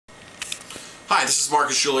Hi, this is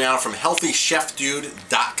Marcus Guiliano from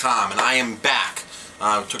HealthyChefDude.com, and I am back.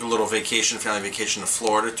 Took a little vacation, family vacation to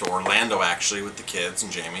Florida, to Orlando actually, with the kids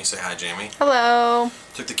and Jamie. Say hi, Jamie. Hello.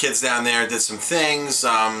 Took the kids down there, did some things,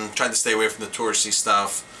 tried to stay away from the touristy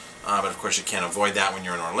stuff, but of course you can't avoid that when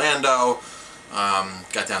you're in Orlando.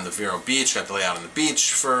 Got down to Vero Beach, got to lay out on the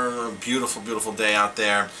beach for a beautiful, beautiful day out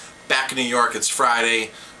there. Back in New York, it's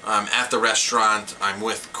Friday. At the restaurant, I'm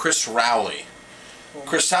with Chris Rowley.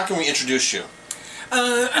 Chris, how can we introduce you?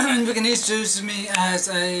 You can introduce me as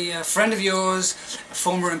a friend of yours, a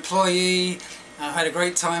former employee. I had a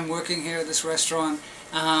great time working here at this restaurant.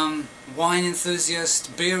 Wine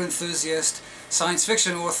enthusiast, beer enthusiast, science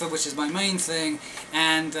fiction author, which is my main thing,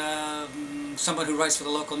 and someone who writes for the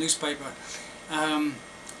local newspaper.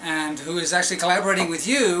 And who is actually collaborating with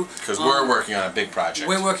you. Because we're working on a big project.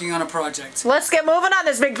 We're working on a project. Let's get moving on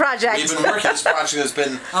this big project. We've been working this project has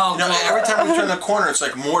been, every time we turn the corner, it's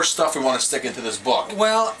like more stuff we want to stick into this book.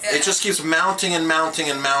 Well, it just keeps mounting and mounting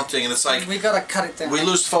and mounting, and it's like we gotta cut it down. We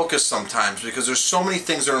lose focus sometimes because there's so many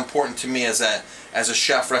things that are important to me as a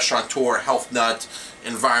chef, restaurateur, health nut,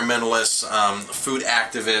 environmentalist, food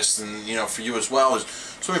activist, and for you as well. There's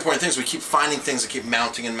so many important things. We keep finding things that keep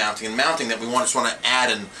mounting and mounting and mounting that we just want to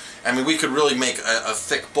add. And I mean, we could really make a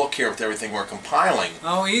thick book here with everything we're compiling.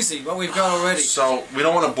 Oh, easy. What we've got already. So we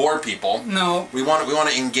don't want to bore people. No. We want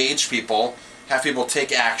to engage people, have people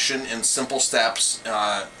take action in simple steps,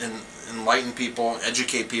 enlighten people,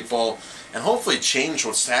 educate people, and hopefully change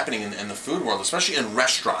what's happening in the food world, especially in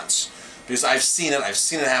restaurants. Because I've seen it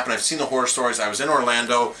happen. I've seen the horror stories. I was in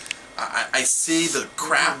Orlando. I see the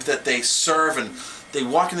crap that they serve, and they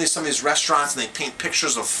walk into some of these restaurants and they paint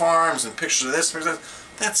pictures of farms and pictures of this, pictures of that.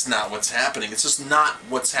 That's not what's happening. It's just not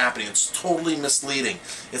what's happening. It's totally misleading.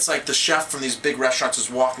 It's like the chef from these big restaurants is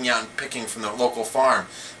walking out and picking from the local farm.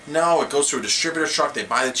 No, it goes through a distributor truck. They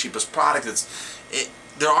buy the cheapest product.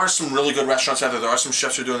 There are some really good restaurants out there. There are some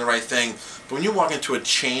chefs who are doing the right thing. But when you walk into a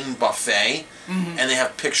chain buffet and they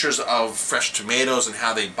have pictures of fresh tomatoes and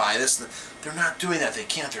how they buy this, they're not doing that. They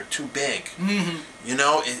can't. They're too big.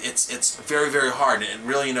 It's very, very hard. And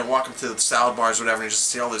really, walk up to the salad bars or whatever and you just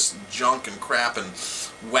see all this junk and crap and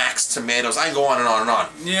waxed tomatoes. I can go on and on and on.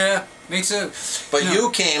 Yeah, me too. But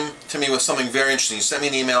you came to me with something very interesting. You sent me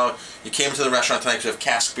an email. You came to the restaurant tonight to have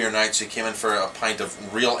cask beer night, so you came in for a pint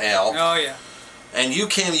of real ale. Oh, yeah. And you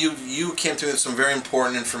came to me with some very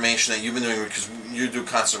important information that you've been doing, because you do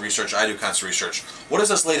constant research, I do constant research. What is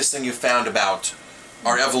this latest thing you found about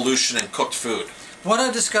our evolution in cooked food? What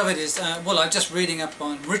I discovered is, well, I'm just reading up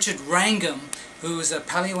on Richard Wrangham, who is a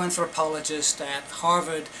paleoanthropologist at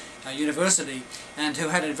Harvard University, and who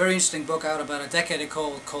had a very interesting book out about a decade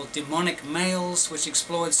ago called Demonic Males, which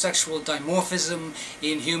explored sexual dimorphism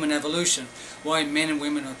in human evolution, why men and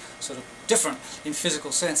women are sort of different in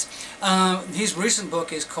physical sense. His recent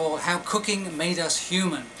book is called How Cooking Made Us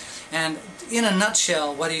Human, and in a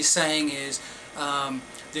nutshell what he's saying is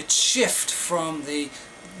the shift from the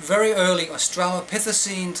very early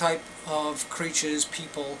Australopithecine type of creatures,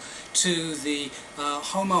 people, to the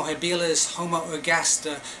Homo habilis, Homo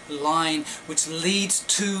ergaster line, which leads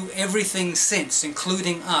to everything since,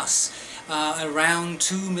 including us, around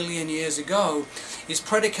 2 million years ago, is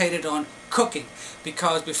predicated on cooking.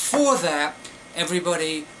 Because before that,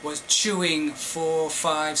 everybody was chewing 4,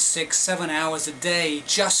 5, 6, 7 hours a day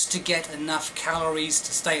just to get enough calories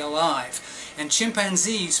to stay alive. And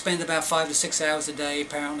chimpanzees spend about 5 to 6 hours a day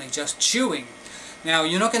apparently just chewing. Now,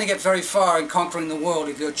 you're not going to get very far in conquering the world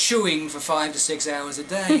if you're chewing for 5 to 6 hours a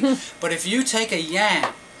day. But if you take a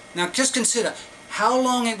yam, now just consider how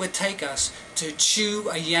long it would take us to chew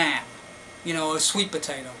a yam, a sweet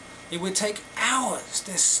potato. It would take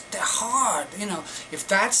hours. They're hard, If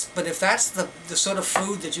that's the sort of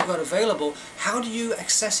food that you've got available, how do you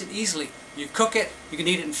access it easily? You cook it, you can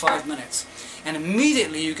eat it in 5 minutes. And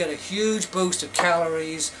immediately you get a huge boost of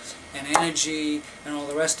calories and energy and all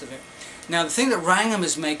the rest of it. Now, the thing that Wrangham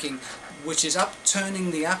is making, which is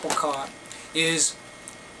upturning the apple cart, is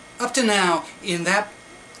up to now in that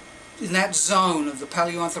zone of the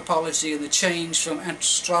paleoanthropology and the change from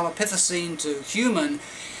Australopithecine to human,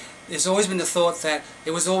 there's always been the thought that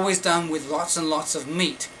it was always done with lots and lots of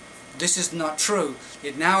meat. This is not true.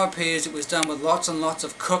 It now appears it was done with lots and lots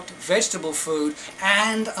of cooked vegetable food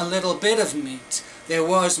and a little bit of meat. There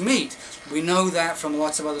was meat. We know that from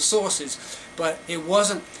lots of other sources. But it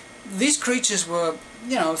wasn't... These creatures were,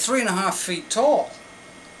 3.5 feet tall.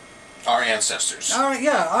 Our ancestors.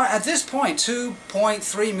 At this point,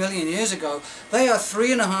 2.3 million years ago, they are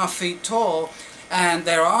 3.5 feet tall, and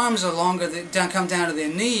their arms are longer, they come down to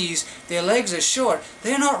their knees, their legs are short.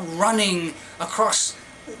 They're not running across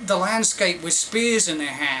the landscape with spears in their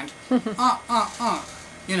hand.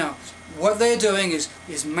 You know, what they're doing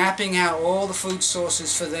is mapping out all the food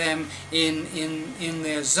sources for them in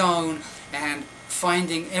their zone and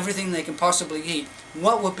finding everything they can possibly eat.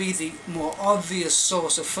 What would be the more obvious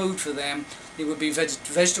source of food for them? It would be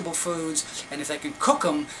vegetable foods, and if they can cook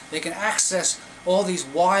them, they can access all these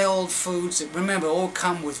wild foods that, remember, all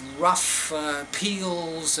come with rough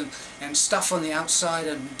peels and stuff on the outside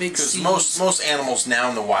and big seeds. Because most animals now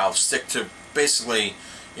in the wild stick to basically,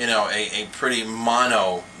 you know, a pretty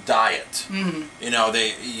mono diet. You know,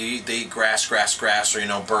 they eat grass, or, you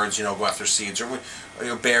know, birds, you know, go after seeds, or you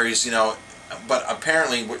know, berries, you know. But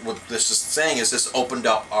apparently what this is saying is this opened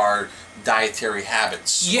up our dietary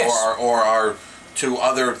habits. Yes. Or our to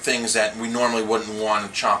other things that we normally wouldn't want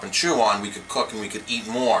to chomp and chew on. We could cook and we could eat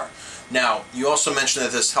more. Now, you also mentioned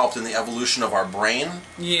that this helped in the evolution of our brain.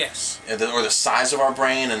 Yes. Or the size of our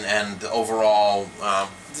brain and the overall...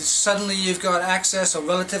 Suddenly you've got access, or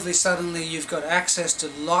relatively suddenly you've got access to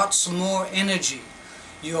lots more energy.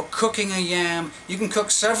 You're cooking a yam, you can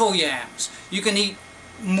cook several yams. You can eat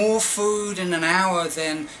more food in an hour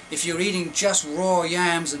than if you're eating just raw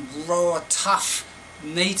yams and raw, tough,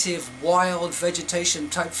 native, wild vegetation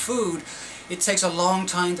type food. It takes a long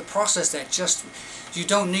time to process that. Just, you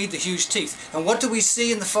don't need the huge teeth. And what do we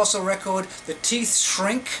see in the fossil record? The teeth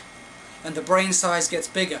shrink and the brain size gets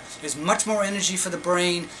bigger. There's much more energy for the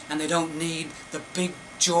brain, and they don't need the big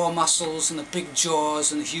jaw muscles and the big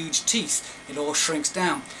jaws and the huge teeth. It all shrinks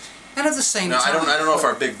down. And at the same time... I don't know if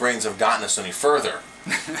our big brains have gotten us any further.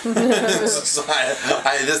 This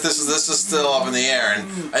is still up in the air,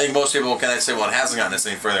 and I think most people can say, well, it hasn't gotten us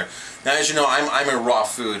any further. Now, as you know, I'm a raw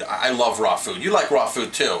food. I love raw food. You like raw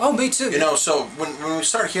food too. Oh, me too. You know, so when we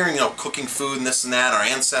start hearing, you know, cooking food and this and that, our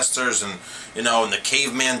ancestors and, you know, and the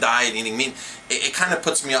caveman diet, eating meat, it kind of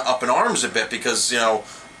puts me up in arms a bit, because, you know,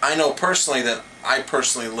 I know personally that I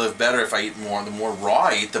personally live better if I eat more. The more raw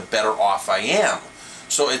I eat, the better off I am.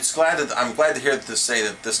 So I'm glad to hear say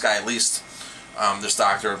that this guy, at least this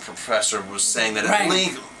doctor or professor, was saying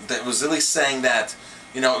that was at least saying that,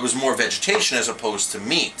 you know, it was more vegetation as opposed to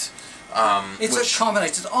meat. It's a combination.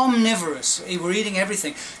 It's omnivorous. We're eating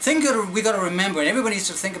everything. We got to remember, and everybody needs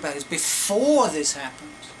to think about this, before this happened,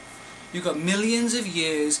 you've got millions of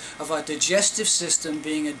years of our digestive system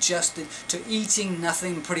being adjusted to eating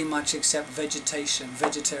nothing pretty much except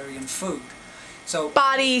vegetarian food. So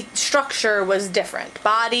body structure was different.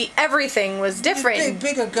 Everything was different.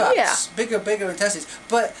 Bigger guts, yeah. bigger intestines.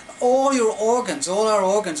 But all our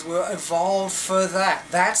organs were evolved for that.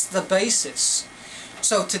 That's the basis.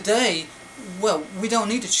 So today, well, we don't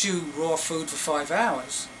need to chew raw food for 5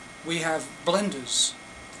 hours. We have blenders,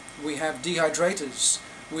 we have dehydrators,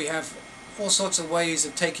 we have all sorts of ways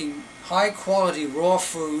of taking high quality raw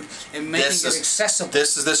food and making it accessible.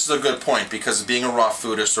 This is a good point, because being a raw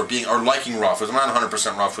foodist or liking raw food, I'm not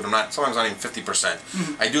 100% raw food. Sometimes not even 50%.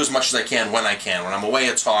 I do as much as I can when I can. When I'm away,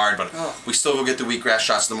 it's hard, but we still go get the wheatgrass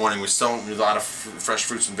shots in the morning. We still do a lot of fresh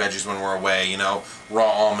fruits and veggies when we're away. You know, raw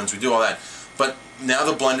almonds. We do all that. But now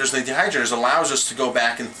the blenders and the dehydrators allows us to go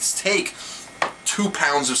back and take 2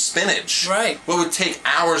 pounds of spinach. Right. What would take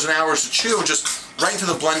hours and hours to chew, just right into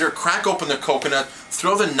the blender, crack open the coconut,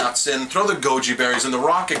 throw the nuts in, throw the goji berries and the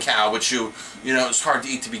raw cacao, which you know is hard to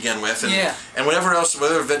eat to begin with, and whatever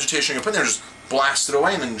vegetation you put in there, just blast it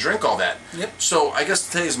away and then drink all that. Yep. So I guess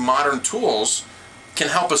today's modern tools can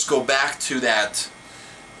help us go back to that,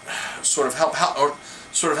 sort of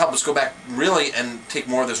help us go back really and take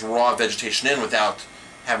more of this raw vegetation in without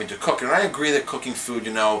having to cook. And I agree that cooking food,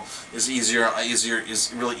 you know, is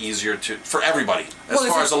really easier for everybody, as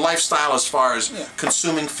far as a lifestyle, as far as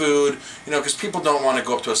consuming food, you know, because people don't want to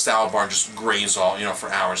go up to a salad bar and just graze all, you know,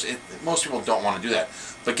 for hours. Most people don't want to do that.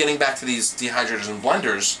 But getting back to these dehydrators and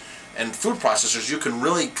blenders and food processors, you can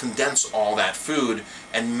really condense all that food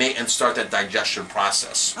and start that digestion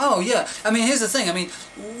process. Oh yeah, I mean, here's the thing. I mean,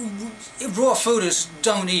 raw foodists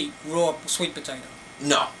don't eat raw sweet potato.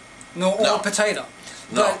 No. Or potato.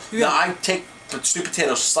 No. No, I take sweet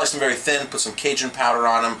potatoes, slice them very thin, put some Cajun powder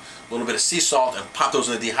on them, a little bit of sea salt, and pop those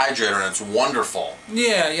in the dehydrator, and it's wonderful.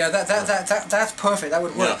 Yeah, that's perfect. That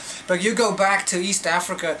would work. Yeah. But you go back to East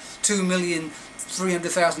Africa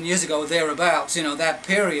 2,300,000 years ago, thereabouts. You know, that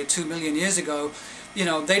period, 2 million years ago. You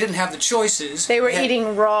know, they didn't have the choices. They were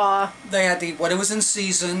eating raw. They had to eat what was in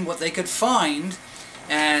season, what they could find.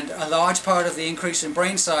 And a large part of the increase in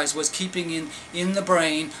brain size was keeping in the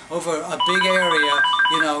brain over a big area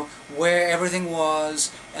you know, where everything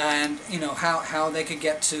was, and you know how they could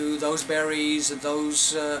get to those berries,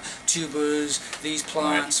 those tubers, these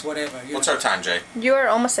plants, whatever. What's our time, Jay? You are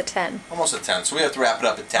almost at 10. Almost at 10, so we have to wrap it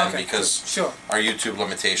up at 10 Okay, because sure. our YouTube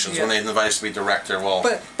limitations. Yeah. When they invite us to be director, we'll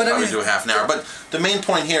But probably I mean, do a half an hour. But the main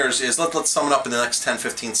point here is let's sum it up in the next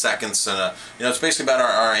 10-15 seconds. And you know, it's basically about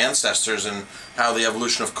our ancestors and how the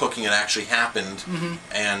evolution of cooking had actually happened,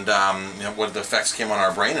 and you know, what the effects came on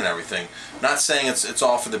our brain and everything. Not saying it's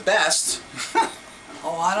all for the best.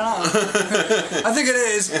 Oh, I don't know. I think it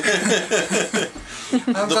is. The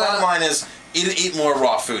bottom line is eat more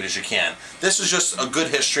raw food as you can. This is just a good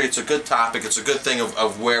history. It's a good topic. It's a good thing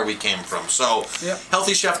of where we came from. So, yep.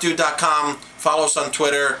 HealthyChefDude.com. Follow us on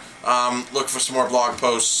Twitter. Look for some more blog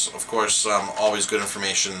posts. Of course, always good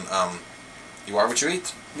information. You are what you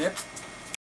eat. Yep.